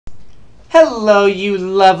Hello, you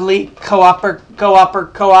lovely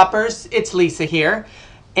co-opers. It's Lisa here.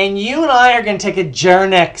 And you and I are going to take a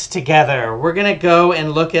Journyx together. We're going to go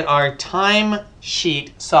and look at our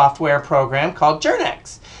timesheet software program called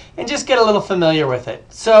Journyx and just get a little familiar with it.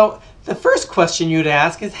 So the first question you'd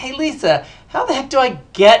ask is, hey Lisa, how the heck do I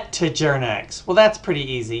get to Journyx? Well, that's pretty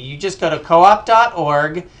easy. You just go to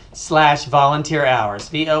coop.org/volunteer hours.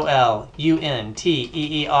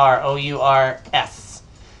 VOLUNTEEROURS.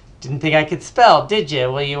 Didn't think I could spell, did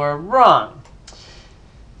you? Well, you were wrong.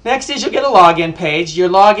 Next is you'll get a login page. Your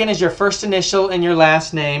login is your first initial and your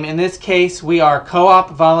last name. In this case, we are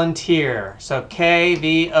Co-op Volunteer. So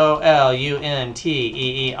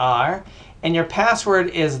KVOLUNTEER. And your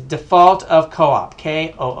password is default of co-op,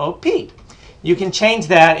 KOOP. You can change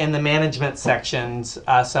that in the management sections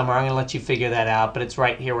somewhere. I'm going to let you figure that out, but it's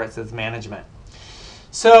right here where it says management.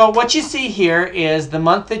 So what you see here is the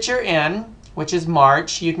month that you're in, which is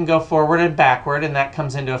March. You can go forward and backward, and that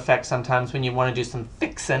comes into effect sometimes when you want to do some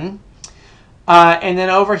fixing. And then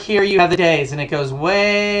over here you have the days, and it goes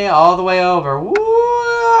way all the way over.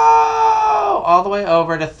 Whoa! All the way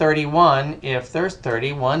over to 31 if there's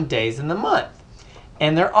 31 days in the month.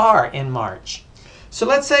 And there are in March. So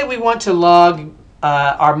let's say we want to log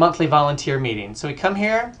our monthly volunteer meeting. So we come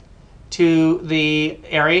here to the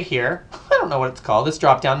area here. I don't know what it's called, this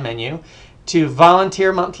drop-down menu. To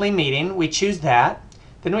volunteer monthly meeting, we choose that.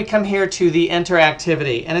 Then we come here to the enter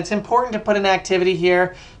activity. And it's important to put an activity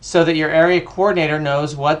here so that your area coordinator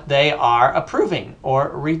knows what they are approving or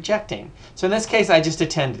rejecting. So in this case, I just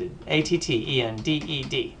attended,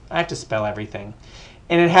 ATTENDED. I have to spell everything.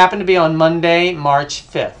 And it happened to be on Monday, March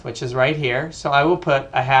 5th, which is right here. So I will put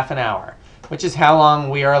a half an hour, which is how long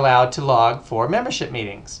we are allowed to log for membership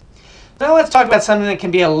meetings. Now let's talk about something that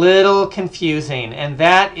can be a little confusing, and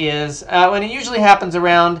that is when it usually happens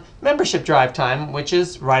around membership drive time, which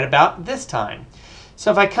is right about this time.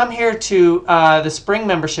 So if I come here to the spring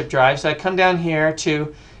membership drive, so I come down here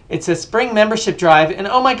to, it says spring membership drive, and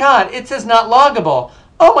oh my God, it says not loggable.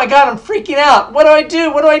 Oh my God, I'm freaking out. What do I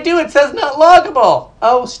do? What do I do? It says not loggable.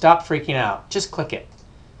 Oh, stop freaking out. Just click it.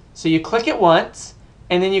 So you click it once,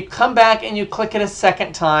 and then you come back and you click it a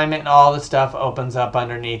second time, and all the stuff opens up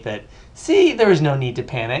underneath it. See, there is no need to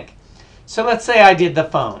panic. So let's say I did the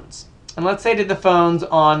phones. And let's say I did the phones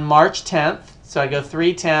on March 10th. So I go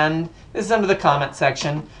 3:10. This is under the comment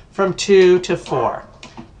section, from 2 to 4.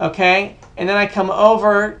 Okay? And then I come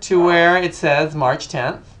over to where it says March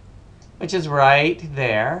 10th, which is right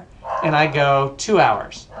there. And I go 2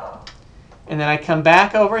 hours. And then I come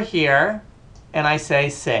back over here and I say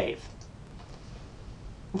save.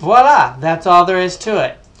 Voila! That's all there is to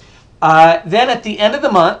it. Then at the end of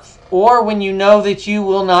the month, or when you know that you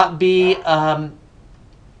will not be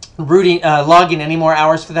logging any more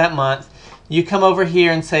hours for that month, you come over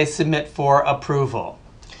here and say submit for approval.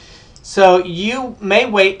 So you may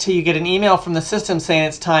wait till you get an email from the system saying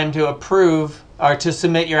it's time to approve or to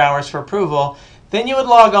submit your hours for approval. Then you would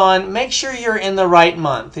log on, make sure you're in the right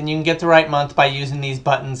month, and you can get the right month by using these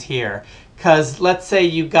buttons here. Because let's say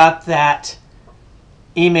you got that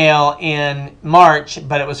email in March,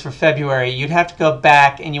 but it was for February. You'd have to go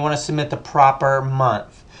back and you want to submit the proper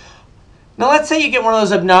month. Now let's say you get one of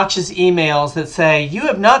those obnoxious emails that say, you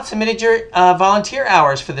have not submitted your volunteer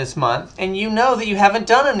hours for this month, and you know that you haven't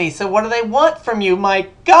done any, so what do they want from you? My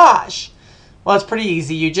gosh! Well, it's pretty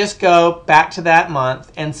easy. You just go back to that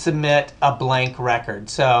month and submit a blank record.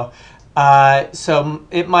 So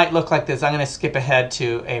it might look like this. I'm going to skip ahead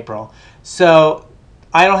to April. So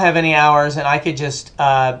I don't have any hours, and I could just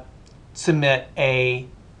submit a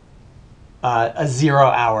 0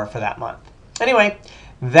 hour for that month. Anyway,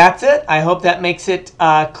 that's it. I hope that makes it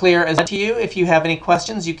clear as to you. If you have any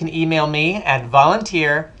questions, you can email me at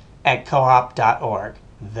volunteer@coop.org.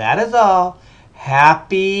 That is all.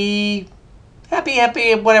 Happy,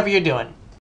 whatever you're doing.